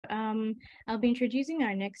I'll be introducing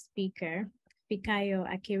our next speaker, Fikayo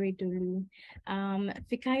Akeredolu.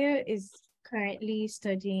 Fikayo is currently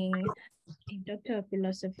studying a Doctor of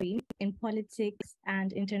Philosophy in Politics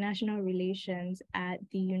and International Relations at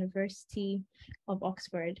the University of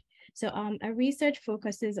Oxford. So our research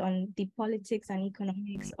focuses on the politics and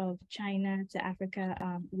economics of China to Africa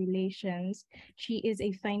relations. She is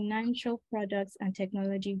a financial products and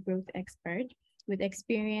technology growth expert with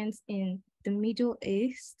experience in the Middle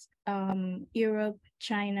East, Europe,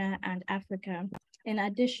 China, and Africa. In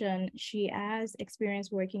addition, she has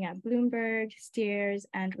experience working at Bloomberg, Steers,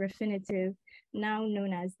 and Refinitiv, now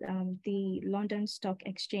known as the London Stock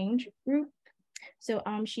Exchange Group. So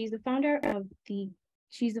she's the founder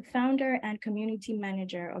and community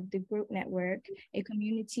manager of the Group Network, a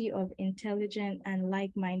community of intelligent and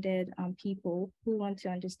like-minded people who want to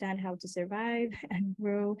understand how to survive and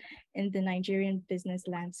grow in the Nigerian business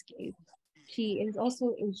landscape. She is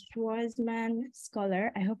also a Schwarzman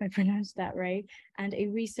scholar, I hope I pronounced that right, and a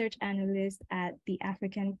research analyst at the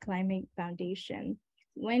African Climate Foundation.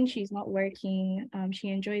 When she's not working, she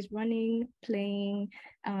enjoys running, playing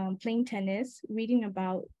tennis, reading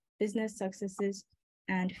about business successes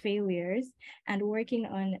and failures, and working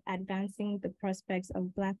on advancing the prospects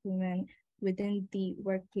of Black women within the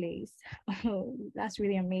workplace. Oh, that's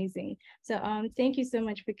really amazing. So thank you so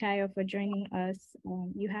much, Fikayo, for joining us.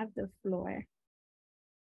 You have the floor.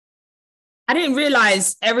 I didn't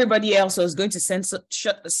realize everybody else was going to send such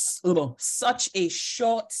a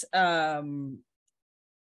short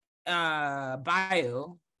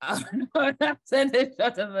bio. Send a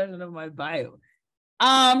shorter version of my bio.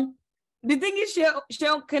 The thing is,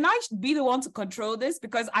 Shell, can I be the one to control this?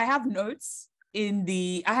 Because I have notes in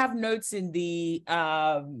the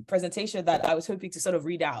presentation that I was hoping to sort of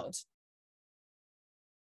read out.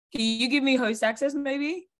 Can you give me host access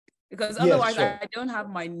maybe? Because otherwise sure. I don't have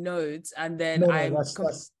my notes, and then that's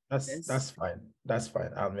fine. That's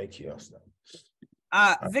fine. I'll make you host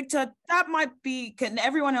now. Victor, that might be, can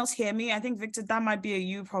everyone else hear me? I think, Victor, that might be a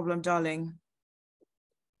you problem, darling.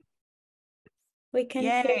 We can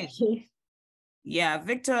hear you. Yeah,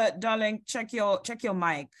 Victor, darling, check your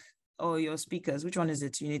mic or your speakers. Which one is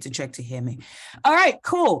it you need to check to hear me? All right,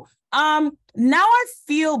 cool. Now I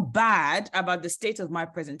feel bad about the state of my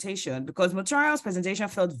presentation because Motara's presentation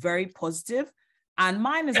felt very positive, and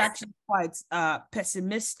mine is actually quite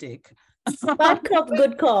pessimistic. Bad cop,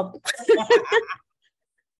 good cop.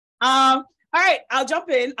 All right, I'll jump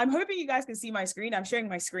in. I'm hoping you guys can see my screen. I'm sharing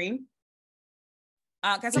my screen.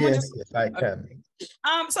 Can someone yes, I can.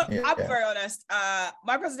 So I'll be very honest.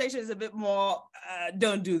 My presentation is a bit more.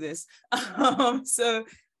 Don't do this. So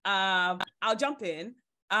I'll jump in.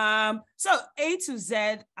 So A to Z.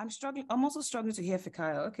 I'm also struggling to hear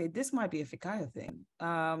Fikayo. Okay, this might be a Fikayo thing.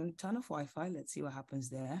 Turn off Wi-Fi. Let's see what happens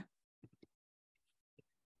there.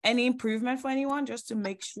 Any improvement for anyone, just to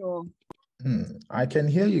make sure? I can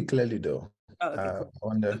hear you clearly, though. Oh, okay, cool. I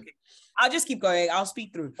wonder... Okay. I'll just keep going. I'll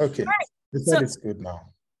speak through. Okay. Right. So it's good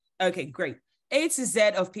now. Okay, great. A to Z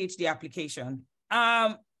of PhD application.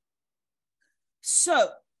 So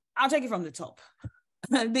I'll take it from the top.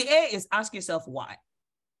 The A is ask yourself why.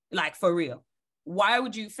 Like, for real. Why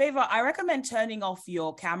would you I recommend turning off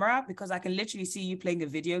your camera because I can literally see you playing a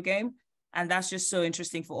video game, and that's just so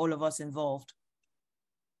interesting for all of us involved.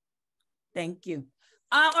 Thank you.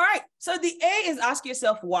 All right, so the A is ask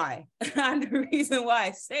yourself why. And the reason why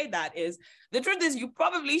I say that is, the truth is you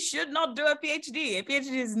probably should not do a PhD. A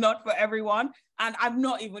PhD is not for everyone. And I'm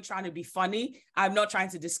not even trying to be funny. I'm not trying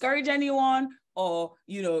to discourage anyone or,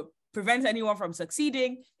 prevent anyone from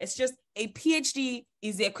succeeding. It's just a PhD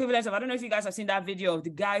is the equivalent of, I don't know if you guys have seen that video of the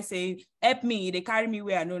guy saying, help me, they carry me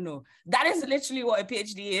where I don't know. That is literally what a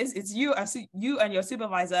PhD is. It's you and your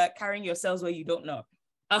supervisor carrying yourselves where you don't know.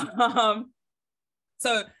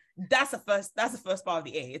 So that's the first part of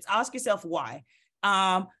the A. It's ask yourself why.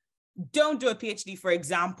 Don't do a PhD, for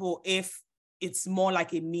example, if it's more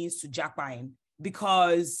like a means to jackpine,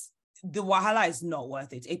 because the wahala is not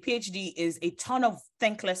worth it. A PhD is a ton of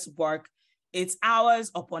thankless work. It's hours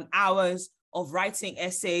upon hours of writing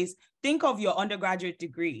essays. Think of your undergraduate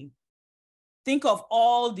degree. Think of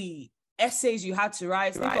all the essays you had to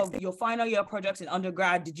write. Think of your final year projects in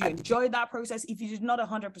undergrad. Did you enjoy that process? If you did not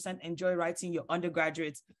 100% enjoy writing your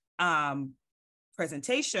undergraduate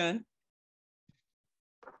presentation,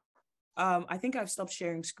 I think I've stopped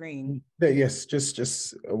sharing screen. Yes,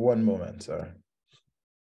 just one moment, sorry.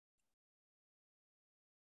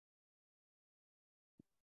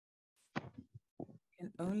 I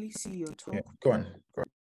can only see your talk. Yeah, go on.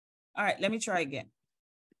 All right, let me try again.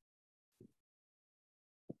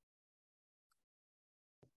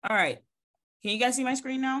 All right, can you guys see my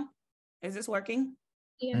screen now? Is this working?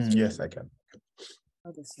 Yes. Yes, I can.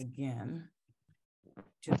 Try this again.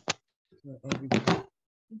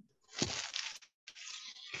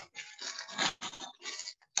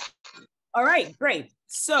 All right, great.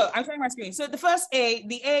 So I'm sharing my screen. So the first A,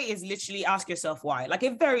 the A is literally ask yourself why, like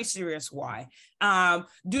a very serious why.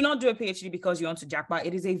 Do not do a PhD because you want to jackpot.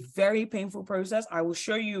 It is a very painful process. I will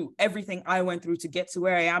show you everything I went through to get to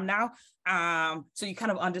where I am now. So you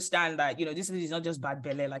kind of understand that, you know, this is not just bad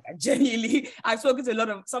belly. Like I genuinely, I've spoken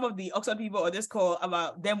to some of the Oxford people on this call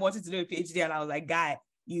about them wanting to do a PhD. And I was like, guy,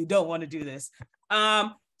 you don't want to do this.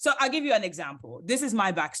 So I'll give you an example. This is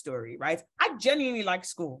my backstory, right? I genuinely like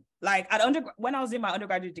school. Like when I was in my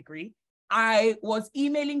undergraduate degree, I was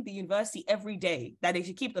emailing the university every day that they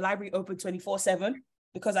should keep the library open 24/7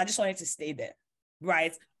 because I just wanted to stay there,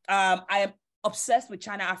 right? I am obsessed with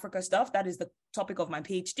China-Africa stuff. That is the topic of my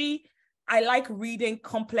PhD. I like reading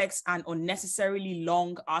complex and unnecessarily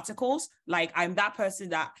long articles. Like I'm that person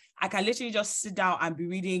that I can literally just sit down and be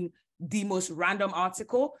reading the most random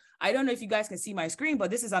article. I don't know if you guys can see my screen,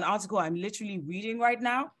 but this is an article I'm literally reading right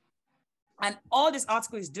now. And all this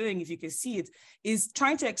article is doing, if you can see it, is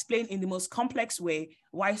trying to explain in the most complex way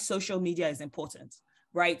why social media is important,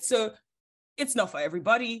 right? So it's not for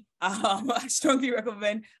everybody. I strongly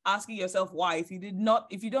recommend asking yourself why. If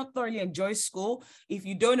you don't thoroughly enjoy school, if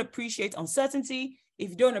you don't appreciate uncertainty,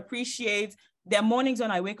 if you don't appreciate, there are mornings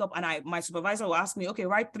when I wake up and my supervisor will ask me, okay,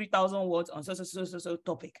 write 3,000 words on so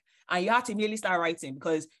topic. And you have to immediately start writing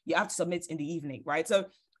because you have to submit in the evening, right? So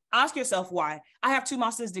ask yourself why. I have 2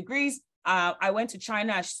 master's degrees. I went to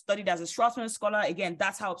China. I studied as a Strasbourg scholar. Again,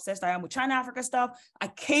 that's how obsessed I am with China-Africa stuff. I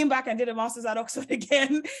came back and did a master's at Oxford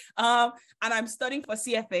again. And I'm studying for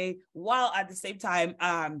CFA while at the same time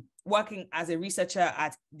working as a researcher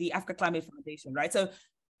at the Africa Climate Foundation, right? So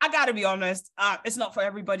I gotta be honest, it's not for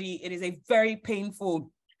everybody. It is a very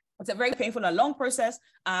painful, and long process.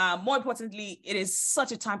 More importantly, it is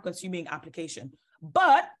such a time-consuming application.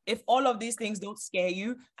 But if all of these things don't scare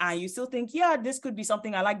you and you still think, yeah, this could be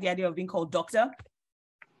something, I like the idea of being called doctor,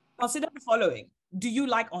 consider the following. Do you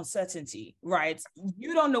like uncertainty, right?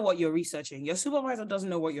 You don't know what you're researching. Your supervisor doesn't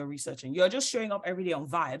know what you're researching. You're just showing up every day on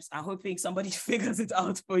vibes and hoping somebody figures it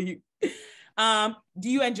out for you. Do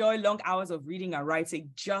you enjoy long hours of reading and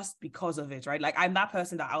writing just because of it, right? Like I'm that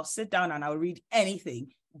person that I'll sit down and I'll read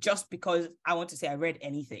anything just because I want to say I read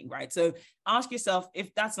anything, right? So ask yourself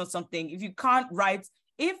if that's not something, if you can't write,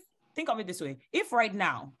 think of it this way, if right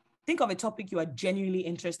now, think of a topic you are genuinely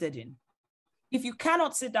interested in. If you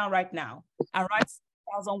cannot sit down right now and write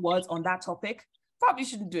 1,000 words on that topic, probably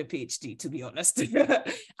shouldn't do a PhD, to be honest.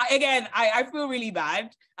 I feel really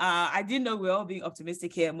bad. I didn't know we were all being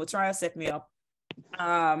optimistic here. Motraya set me up.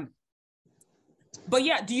 But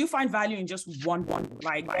yeah, do you find value in just one?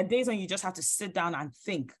 Like there are days when you just have to sit down and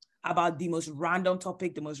think about the most random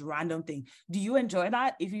topic, the most random thing. Do you enjoy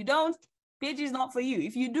that? If you don't, PhD is not for you.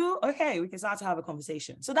 If you do, okay, we can start to have a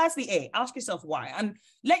conversation. So that's the A. Ask yourself why, and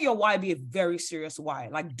let your why be a very serious why.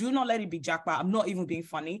 Like, do not let it be jackpot. I'm not even being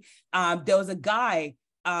funny. There was a guy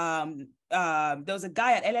at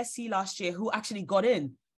LSE last year who actually got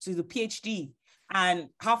in to the PhD. And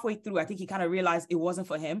halfway through, I think he kind of realized it wasn't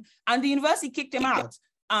for him. And the university kicked him out.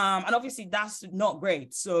 And obviously that's not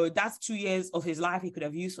great. So that's 2 years of his life he could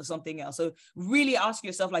have used for something else. So really ask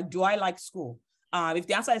yourself, like, do I like school? If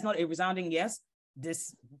the answer is not a resounding yes,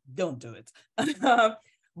 don't do it.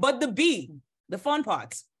 But the B, the fun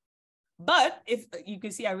part. But if you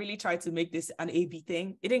can see, I really tried to make this an A-B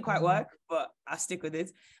thing. It didn't quite work, but I'll stick with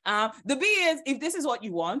it. The B is, if this is what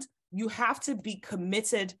you want, you have to be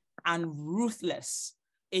committed and ruthless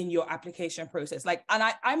in your application process. Like, and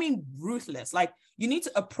I mean ruthless. Like, you need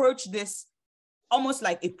to approach this almost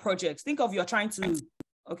like a project. Think of you're trying to,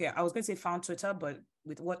 okay, I was going to say found Twitter, but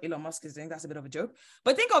with what Elon Musk is doing, that's a bit of a joke.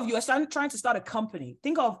 But think of you are trying to start a company.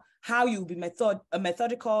 Think of how you would be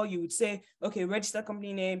methodical. You would say, okay, register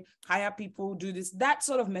company name, hire people, do this. That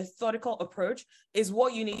sort of methodical approach is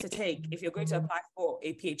what you need to take if you're going to apply for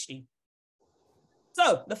a PhD.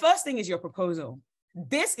 So the first thing is your proposal.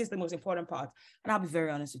 This is the most important part. And I'll be very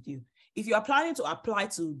honest with you. If you are planning to apply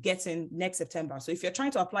to get in next September, so if you're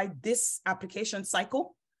trying to apply this application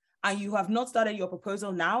cycle and you have not started your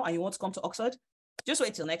proposal now and you want to come to Oxford, just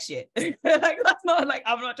wait till next year. Like, that's not like,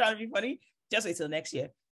 I'm not trying to be funny. Just wait till next year.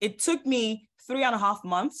 It took me 3.5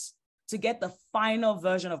 months to get the final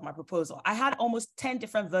version of my proposal. I had almost 10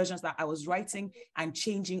 different versions that I was writing and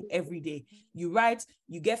changing every day. You write,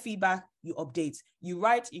 you get feedback, you update. You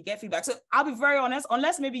write, you get feedback. So I'll be very honest,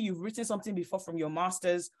 unless maybe you've written something before from your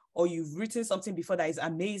master's or you've written something before that is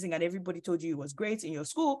amazing and everybody told you it was great in your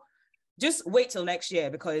school, just wait till next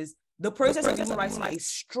year because The process of even writing a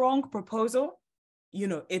strong proposal, you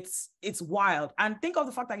know, it's wild. And think of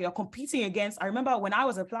the fact that you're competing against, I remember when I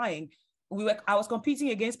was applying, I was competing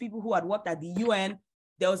against people who had worked at the UN.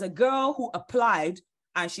 There was a girl who applied,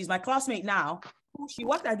 and she's my classmate now. She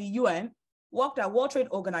worked at the UN, worked at World Trade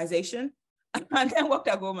Organization, and then worked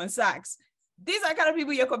at Goldman Sachs. These are kind of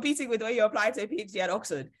people you're competing with when you apply to a PhD at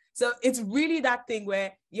Oxford. So it's really that thing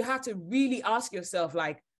where you have to really ask yourself,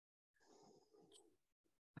 like,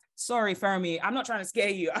 sorry, Fermi, I'm not trying to scare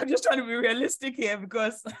you. I'm just trying to be realistic here,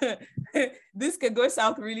 because this can go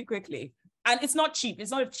south really quickly. And it's not cheap. It's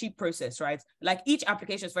not a cheap process, right? Like each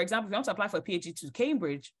application, for example, if you want to apply for a PhD to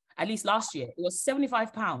Cambridge, at least last year, it was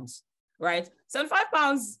 £75, right?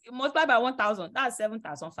 £75 multiplied by 1,000, that's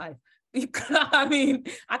 7,005. I mean,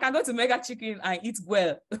 I can go to Mega Chicken and eat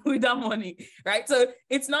well with that money, right? So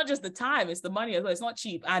it's not just the time, it's the money as well. It's not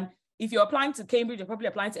cheap. And if you're applying to Cambridge, you're probably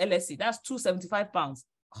applying to LSE, that's £275.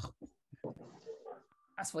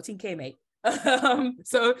 That's 14K, mate.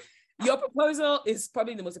 So your proposal is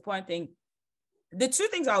probably the most important thing. The two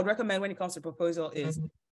things I would recommend when it comes to proposal is,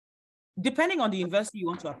 depending on the university you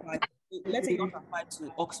want to apply to, let's say you want to apply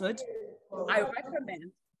to Oxford, I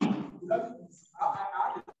recommend,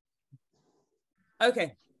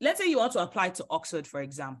 okay, let's say you want to apply to Oxford, for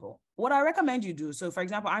example. What I recommend you do, so for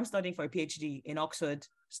example, I'm studying for a PhD in Oxford,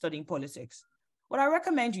 studying politics. What I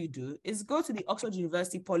recommend you do is go to the Oxford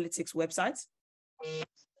University Politics website.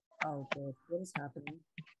 Oh God, what is happening?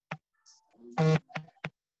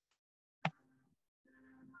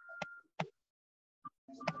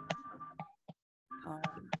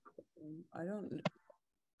 I don't,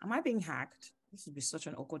 am I being hacked? This would be such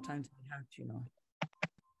an awkward time to be hacked, you know.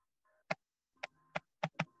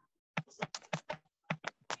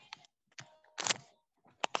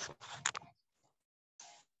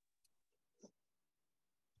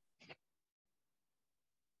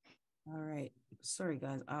 All right, sorry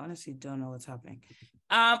guys, I honestly don't know what's happening.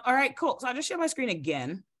 All right, cool. So I'll just share my screen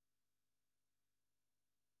again.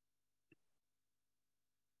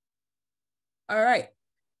 All right.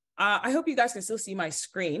 I hope you guys can still see my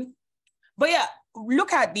screen. But yeah,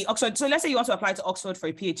 look at the Oxford. So let's say you want to apply to Oxford for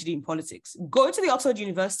a PhD in politics. Go to the Oxford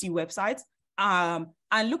University website and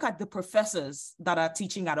look at the professors that are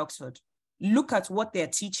teaching at Oxford. Look at what they're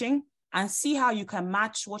teaching and see how you can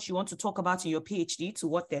match what you want to talk about in your PhD to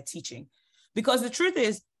what they're teaching. Because the truth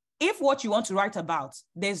is, if what you want to write about,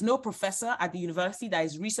 there's no professor at the university that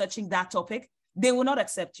is researching that topic, they will not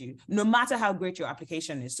accept you, no matter how great your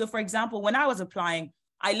application is. So for example, when I was applying,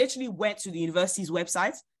 I literally went to the university's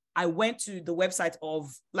website. I went to the website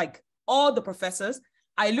of like all the professors.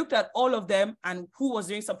 I looked at all of them and who was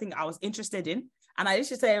doing something I was interested in. And I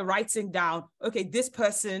just started writing down, okay, this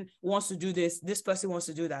person wants to do this person wants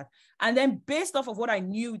to do that. And then based off of what I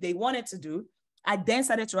knew they wanted to do, I then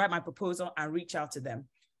started to write my proposal and reach out to them.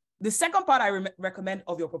 The second part I recommend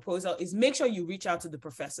of your proposal is make sure you reach out to the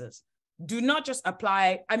professors. Do not just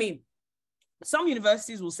apply. I mean, some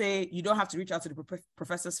universities will say you don't have to reach out to the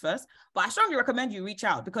professors first, but I strongly recommend you reach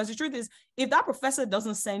out, because the truth is, if that professor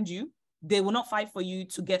doesn't send you, they will not fight for you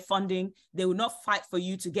to get funding. They will not fight for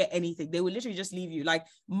you to get anything. They will literally just leave you. Like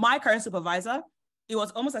my current supervisor, it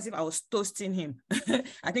was almost as if I was toasting him.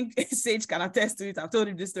 I think Sage can attest to it. I've told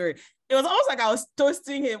him this story. It was almost like I was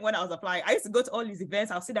toasting him when I was applying. I used to go to all these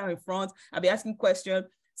events. I'll sit down in front. I'll be asking questions.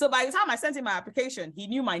 So by the time I sent him my application, he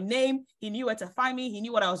knew my name. He knew where to find me. He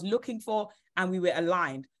knew what I was looking for, and we were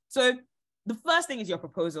aligned. So the first thing is your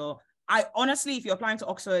proposal. I honestly, if you're applying to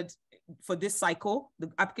Oxford for this cycle, the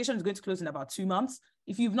application is going to close in about 2 months.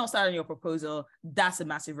 If you've not started your proposal, that's a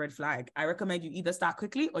massive red flag. I recommend you either start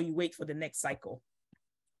quickly or you wait for the next cycle.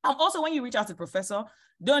 Also, when you reach out to the professor,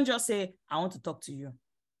 don't just say, I want to talk to you.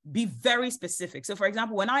 Be very specific. So for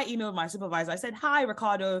example, when I emailed my supervisor, I said, hi,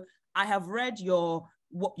 Ricardo, I have read your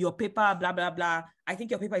paper, blah, blah, blah. I think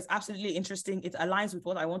your paper is absolutely interesting. It aligns with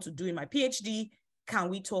what I want to do in my PhD. Can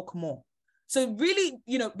we talk more? So really,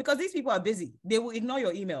 you know, because these people are busy, they will ignore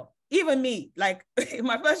your email. Even me, like in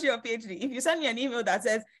my first year of PhD, if you send me an email that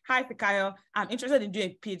says, hi, Fikayo, I'm interested in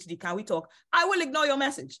doing a PhD, can we talk? I will ignore your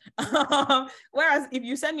message. Whereas if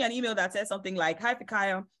you send me an email that says something like, hi,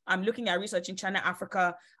 Fikayo, I'm looking at research in China,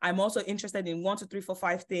 Africa. I'm also interested in 1, 2, 3, 4,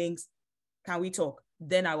 5 things. Can we talk?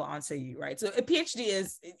 Then I will answer you, right? So a PhD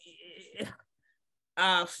is,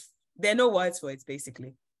 there are no words for it,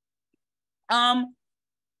 basically.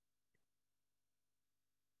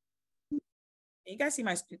 You guys see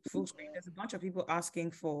my full screen? There's a bunch of people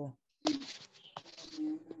asking for,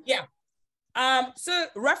 yeah. So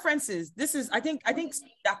references, this is, I think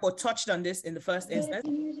Dapo touched on this in the first instance.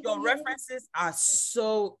 Your references are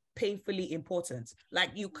so painfully important. Like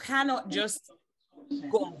you cannot just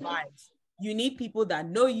go on vibes. You need people that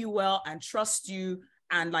know you well and trust you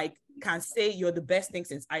and like can say you're the best thing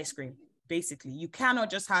since ice cream. Basically, you cannot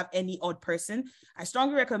just have any odd person. I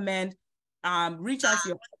strongly recommend reach out to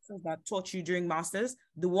your professors that taught you during masters,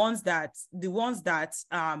 the ones that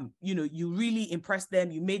you know, you really impressed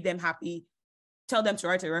them, you made them happy. Tell them to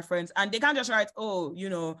write a reference, and they can't just write, oh, you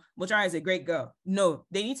know, Mochara is a great girl. No,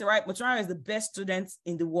 they need to write, Mochara is the best student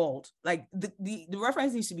in the world. Like the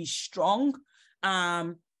reference needs to be strong.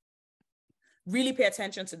 Really pay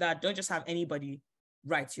attention to that. Don't just have anybody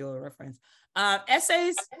write your reference.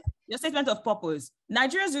 Essays, your statement of purpose.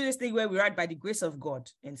 Nigerians do this thing where we write by the grace of God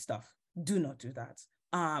and stuff. Do not do that.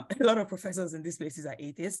 A lot of professors in these places are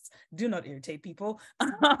atheists. Do not irritate people.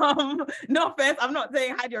 No offense, I'm not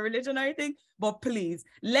saying hide your religion or anything, but please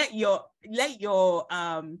let your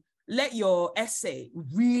essay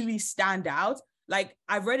really stand out. Like,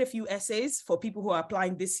 I've read a few essays for people who are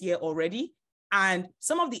applying this year already, and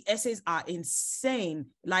some of the essays are insane.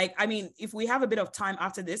 Like, I mean, if we have a bit of time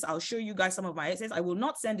after this, I'll show you guys some of my essays. I will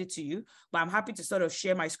not send it to you, but I'm happy to sort of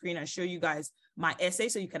share my screen and show you guys my essay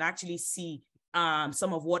so you can actually see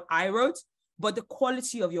some of what I wrote. But the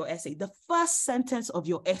quality of your essay, the first sentence of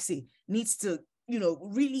your essay needs to, you know,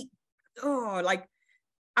 really, like,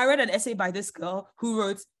 I read an essay by this girl who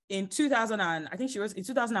wrote in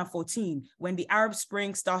 2014, when the Arab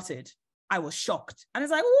Spring started. I was shocked. And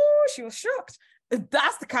it's like, oh, she was shocked.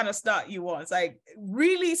 That's the kind of start you want. It's like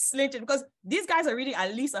really slinch it, because these guys are reading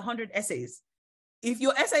at least 100 essays. If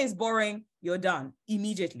your essay is boring, you're done.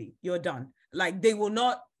 Immediately, you're done. Like, they will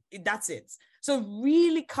not, that's it. So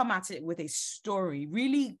really come at it with a story.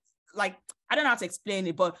 Really, like, I don't know how to explain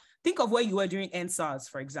it, but think of where you were during NSARS,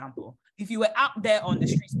 for example. If you were out there on the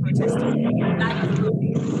streets protesting,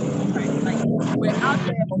 like, we're out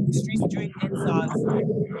there on the streets during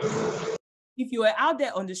NSARS. If you were out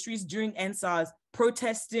there on the streets during NSARS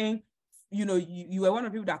protesting, you know, you were one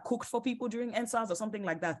of the people that cooked for people during NSARS or something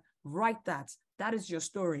like that, write that. That is your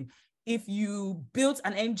story. If you built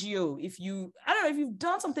an NGO, if you've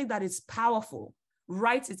done something that is powerful,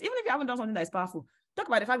 write it. Even if you haven't done something that is powerful, talk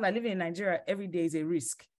about the fact that living in Nigeria every day is a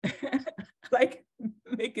risk. Like,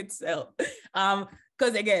 make it sell.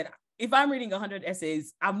 Because again, if I'm reading 100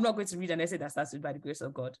 essays, I'm not going to read an essay that starts with "by the grace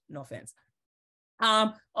of God." No offense.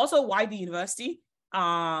 Also, why the university?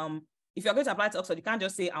 If you're going to apply to Oxford, you can't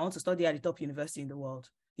just say, I want to study at the top university in the world.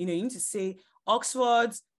 You know, you need to say,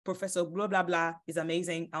 Oxford's Professor blah, blah, blah is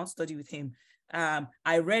amazing. I want to study with him.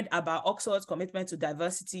 I read about Oxford's commitment to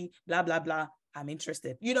diversity, blah, blah, blah. I'm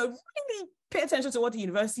interested. You know, really pay attention to what the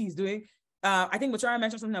university is doing. I think Mochara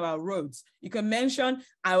mentioned something about roads. You can mention,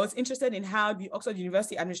 I was interested in how the Oxford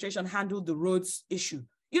University administration handled the roads issue.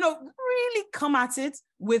 You know, really come at it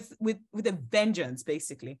with a vengeance,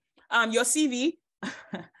 basically. Your CV,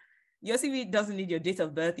 your CV doesn't need your date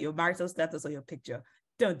of birth, your marital status, or your picture.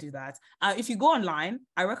 Don't do that. If you go online,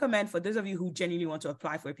 I recommend, for those of you who genuinely want to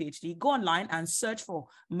apply for a PhD, go online and search for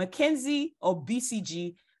Mackenzie or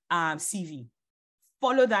BCG CV.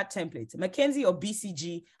 Follow that template. Mackenzie or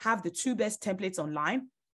BCG have the two best templates online.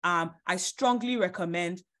 I strongly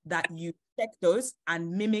recommend that you check those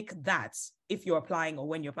and mimic that if you're applying or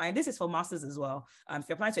when you're applying. This is for masters as well. If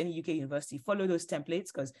you're applying to any UK university, follow those templates,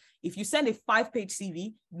 because if you send a 5-page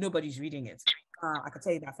CV, nobody's reading it. I can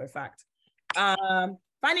tell you that for a fact.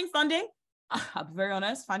 Finding funding, I'll be very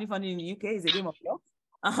honest, finding funding in the UK is a game of luck.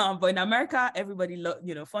 But in America, everybody,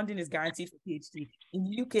 funding is guaranteed for PhD. In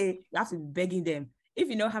the UK, you have to be begging them. If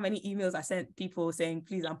you know how many emails I sent people saying,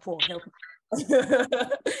 please, I'm poor, help me.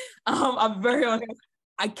 I'm very honest.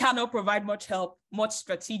 I cannot provide much help, much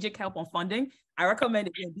strategic help on funding. I recommend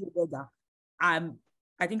it being a beggar. I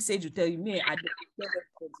think Sage will tell you, me, I don't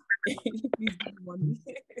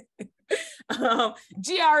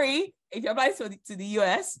GRE, if you're applying to the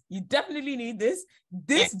US, you definitely need this.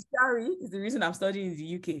 This GRE is the reason I'm studying in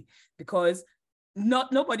the UK, because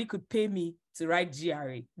nobody could pay me to write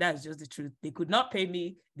GRE. That's just the truth. They could not pay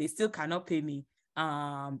me. They still cannot pay me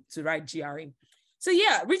to write GRE. So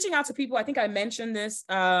yeah, reaching out to people. I think I mentioned this.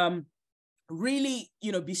 Really,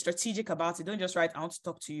 be strategic about it. Don't just write, I want to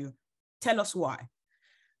talk to you. Tell us why.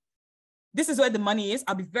 This is where the money is.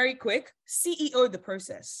 I'll be very quick. CEO the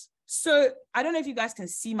process. So I don't know if you guys can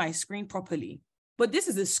see my screen properly, but this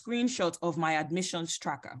is a screenshot of my admissions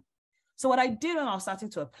tracker. So what I did when I was starting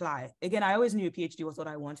to apply, again, I always knew a PhD was what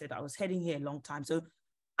I wanted. I was heading here a long time. So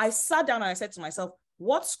I sat down and I said to myself,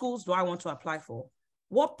 what schools do I want to apply for?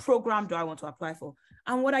 What program do I want to apply for?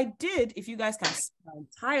 And what I did, if you guys can see my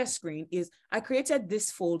entire screen, is I created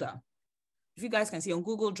this folder. If you guys can see on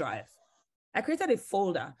Google Drive, I created a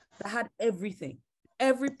folder that had everything,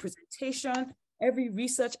 every presentation, every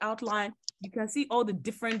research outline, you can see all the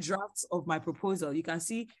different drafts of my proposal. You can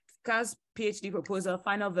see Fika's PhD proposal,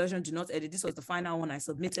 final version, do not edit. This was the final one I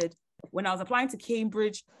submitted. When I was applying to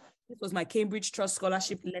Cambridge, this was my Cambridge Trust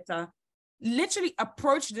Scholarship letter. Literally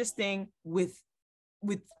approach this thing with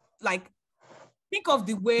like, think of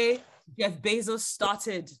the way Jeff Bezos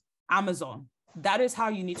started Amazon. That is how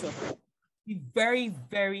you need to approach. Be very,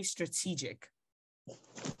 very strategic.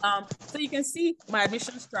 So you can see my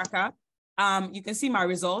admissions tracker. You can see my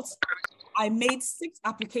results. I made 6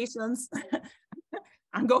 applications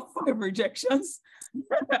and got 5 rejections.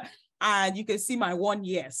 And you can see my 1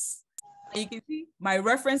 yes. And you can see my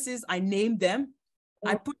references, I named them.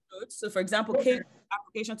 I put notes. So for example,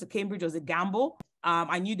 application to Cambridge was a gamble.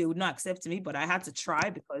 I knew they would not accept me, but I had to try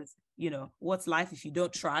because, you know, what's life if you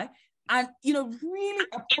don't try? And, you know, really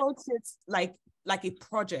approach it like a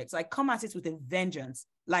project, like come at it with a vengeance.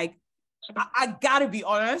 Like, I gotta be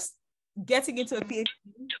honest, getting into a PhD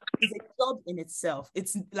is a job in itself.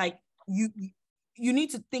 It's like, you need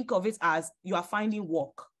to think of it as you are finding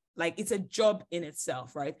work. Like, it's a job in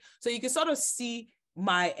itself, right? So you can sort of see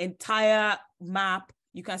my entire map.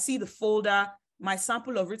 You can see the folder, my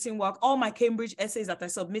sample of written work, all my Cambridge essays that I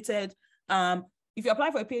submitted. If you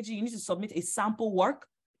apply for a PhD, you need to submit a sample work.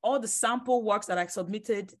 All the sample works that I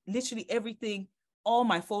submitted, literally everything, all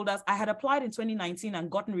my folders. I had applied in 2019 and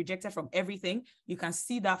gotten rejected from everything. You can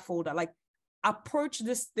see that folder. Like, approach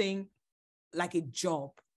this thing like a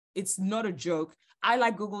job. It's not a joke. I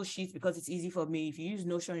like Google Sheets because it's easy for me. If you use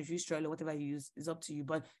Notion, if you use Trello, whatever you use, it's up to you.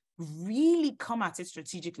 But really come at it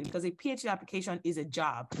strategically, because a PhD application is a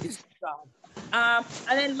job. It's a job.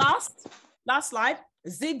 And then last slide,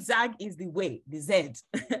 zigzag is the way, the Z.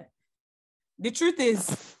 The truth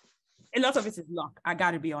is, a lot of it is luck. I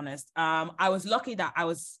gotta be honest. I was lucky that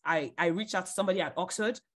I reached out to somebody at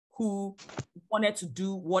Oxford who wanted to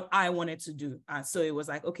do what I wanted to do. And so it was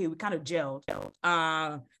like, okay, we kind of gelled.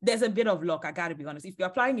 There's a bit of luck, I gotta be honest. If you're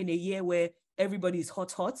applying in a year where everybody is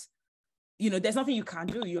hot, you know, there's nothing you can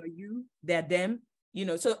do. You're you, they're them, you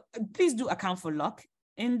know. So please do account for luck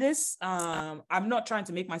in this. I'm not trying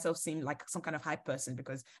to make myself seem like some kind of hype person,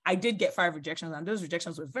 because I did get 5 rejections and those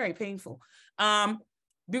rejections were very painful.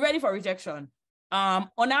 Be ready for rejection.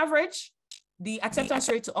 On average, the acceptance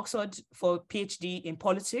rate to Oxford for PhD in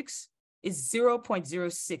politics is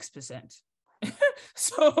 0.06%.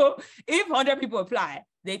 So if 100 people apply,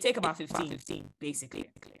 they take about 15 basically.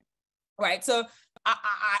 Right, so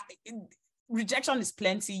rejection is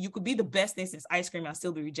plenty. You could be the best thing since ice cream and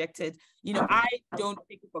still be rejected. You know, I don't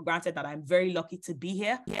take it for granted that I'm very lucky to be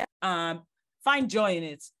here. Find joy in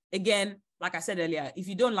it. Again, like I said earlier, if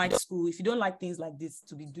you don't like school, if you don't like things like this,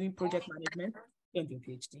 to be doing project management, don't do a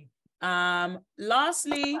PhD.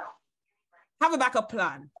 Lastly, have a backup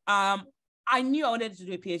plan. I knew I wanted to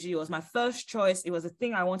do a PhD. It was my first choice. It was a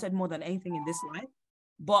thing I wanted more than anything in this life.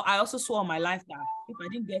 But I also swore on my life that if I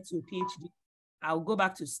didn't get to a PhD, I'll go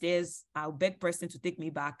back to stairs. I'll beg Preston to take me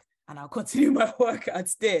back, and I'll continue my work at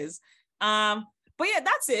stairs. But yeah,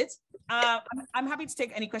 that's it. I'm happy to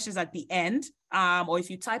take any questions at the end. Or if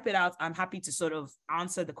you type it out, I'm happy to sort of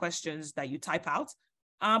answer the questions that you type out.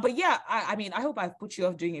 But yeah, I mean, I hope I've put you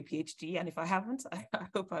off doing a PhD. And if I haven't, I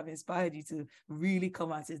hope I've inspired you to really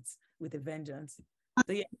come at it with a vengeance.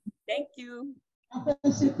 So yeah, thank you.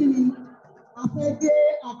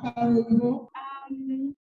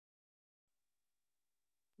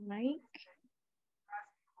 Mike.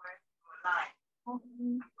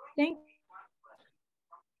 Thank you.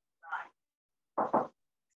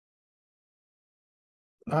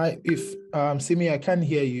 Hi, Simi, I can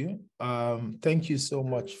hear you. Thank you so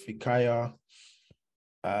much, Fikayo.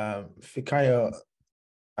 Fikayo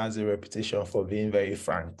has a reputation for being very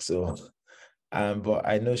frank. So, but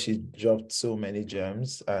I know she dropped so many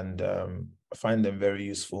gems, and I find them very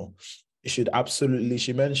useful. You should absolutely.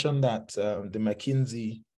 She mentioned that the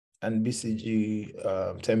McKinsey and BCG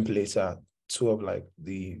templates are 2 of like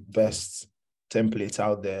the best templates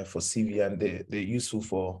out there for CV, and they're useful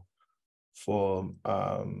for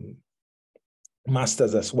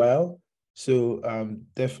masters as well. So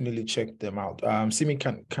definitely check them out. Simi,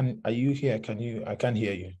 are you here? I can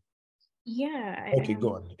hear you. Yeah. Okay,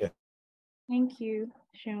 go on. Yeah. Thank you,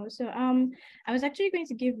 Cheryl. So I was actually going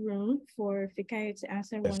to give room for Fikayo to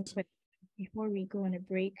answer one question before we go on a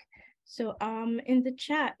break. So in the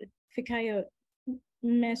chat, Fikayo,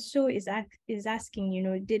 Meso is asking, you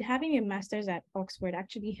know, did having a master's at Oxford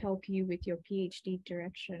actually help you with your PhD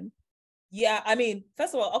direction? Yeah, I mean,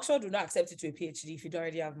 first of all, Oxford will not accept you to a PhD if you don't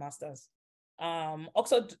already have masters.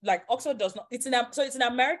 Oxford does not. It's in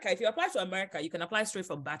America. If you apply to America, you can apply straight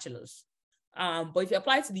from bachelor's. But if you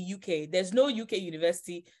apply to the UK, there's no UK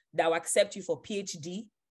university that will accept you for PhD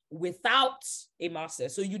without a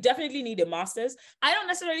master's. So you definitely need a master's. I don't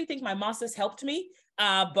necessarily think my master's helped me,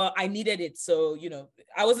 but I needed it. So,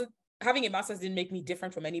 I wasn't having a master's didn't make me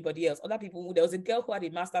different from anybody else. Other people, there was a girl who had a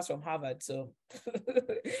master's from Harvard. So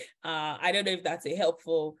I don't know if that's a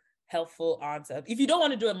helpful answer. If you don't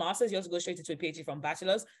want to do a master's, you also go straight into a PhD from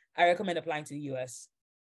bachelor's. I recommend applying to the US.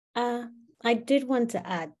 I did want to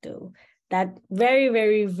add though, that very,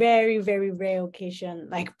 very, very, very rare occasion,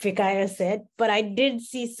 like Fikayo said, but I did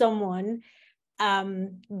see someone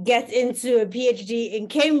get into a PhD in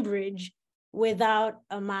Cambridge without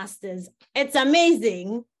a master's. It's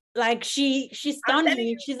amazing. Like she stunned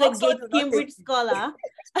me. She's a Cambridge scholar.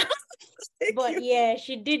 But yeah,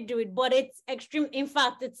 she did do it. But it's extreme. In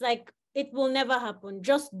fact, it's like it will never happen.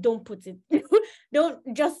 Just don't put it. don't.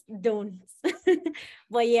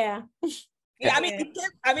 But yeah. Yeah,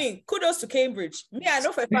 I mean, kudos to Cambridge. Me, I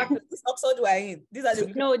know for a fact that this Oxford we're in. These are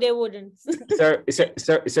the no, they wouldn't.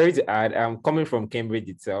 Sorry to add. Coming from Cambridge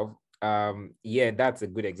itself, yeah, that's a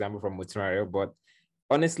good example from Motunario. But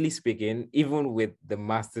honestly speaking, even with the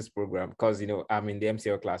master's program, because I'm in the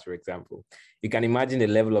MCL class, for example, you can imagine the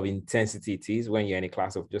level of intensity it is when you're in a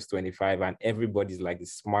class of just 25 and everybody's like the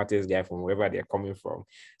smartest guy from wherever they're coming from.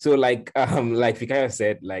 So like Fikayo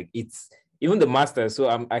said, like it's even the master's. So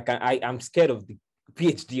I'm scared of the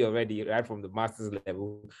PhD already, right from the master's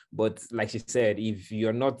level. But like she said, if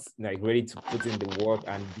you're not like ready to put in the work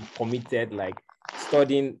and be committed, like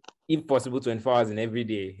studying, if possible, 24 hours in every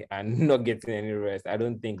day and not getting any rest, I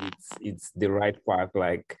don't think it's the right path.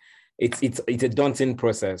 Like it's a daunting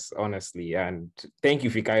process, honestly. And thank you,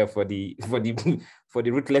 Fikayo, for the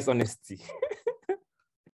ruthless honesty.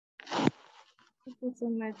 Thank you so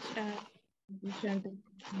much.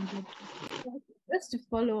 Just to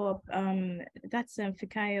follow up, that's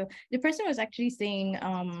Fikayo. The person was actually saying,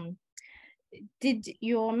 did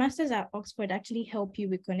your master's at Oxford actually help you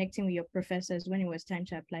with connecting with your professors when it was time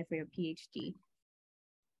to apply for your PhD?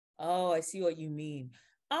 Oh, I see what you mean.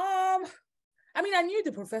 I mean, I knew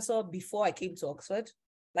the professor before I came to Oxford.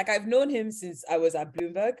 Like I've known him since I was at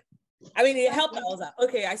Bloomberg. I mean, it helped that I was like,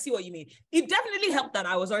 okay, I see what you mean. It definitely helped that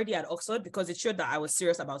I was already at Oxford because it showed that I was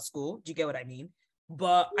serious about school. Do you get what I mean?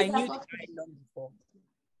 But I knew the guy long before.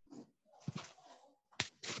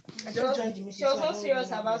 She was not serious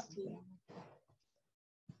about school.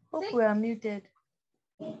 Hope we are muted.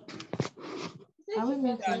 Are we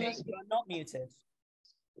muted? You are not muted.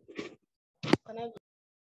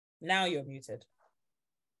 Now you're muted.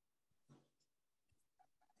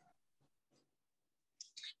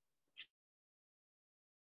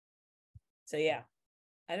 So yeah,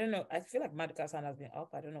 I don't know. I feel like Maduka's hand has been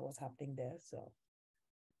up. I don't know what's happening there. So.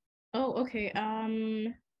 Oh, okay.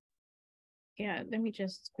 Yeah, let me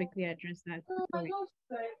just quickly address that.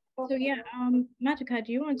 So yeah, Maduka,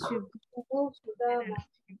 do you want to go to the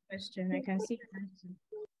question? I can see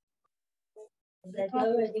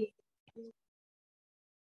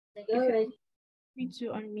me to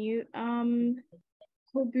unmute.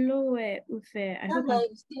 Kobloe Ufe, I hope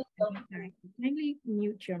I'm correct. Kindly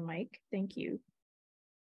mute your mic. Thank you.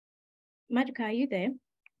 Maduka, are you there?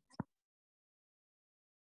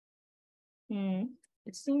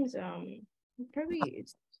 It seems probably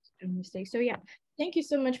it's a mistake. So yeah, thank you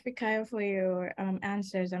so much, Fikayo, for your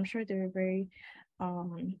answers. I'm sure they were very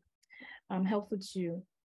helpful to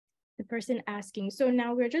the person asking. So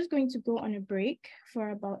now we're just going to go on a break for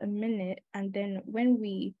about a minute, and then when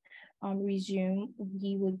we resume,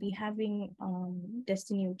 we will be having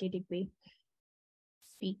Destiny Ogedegbe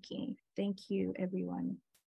speaking. Thank you, everyone.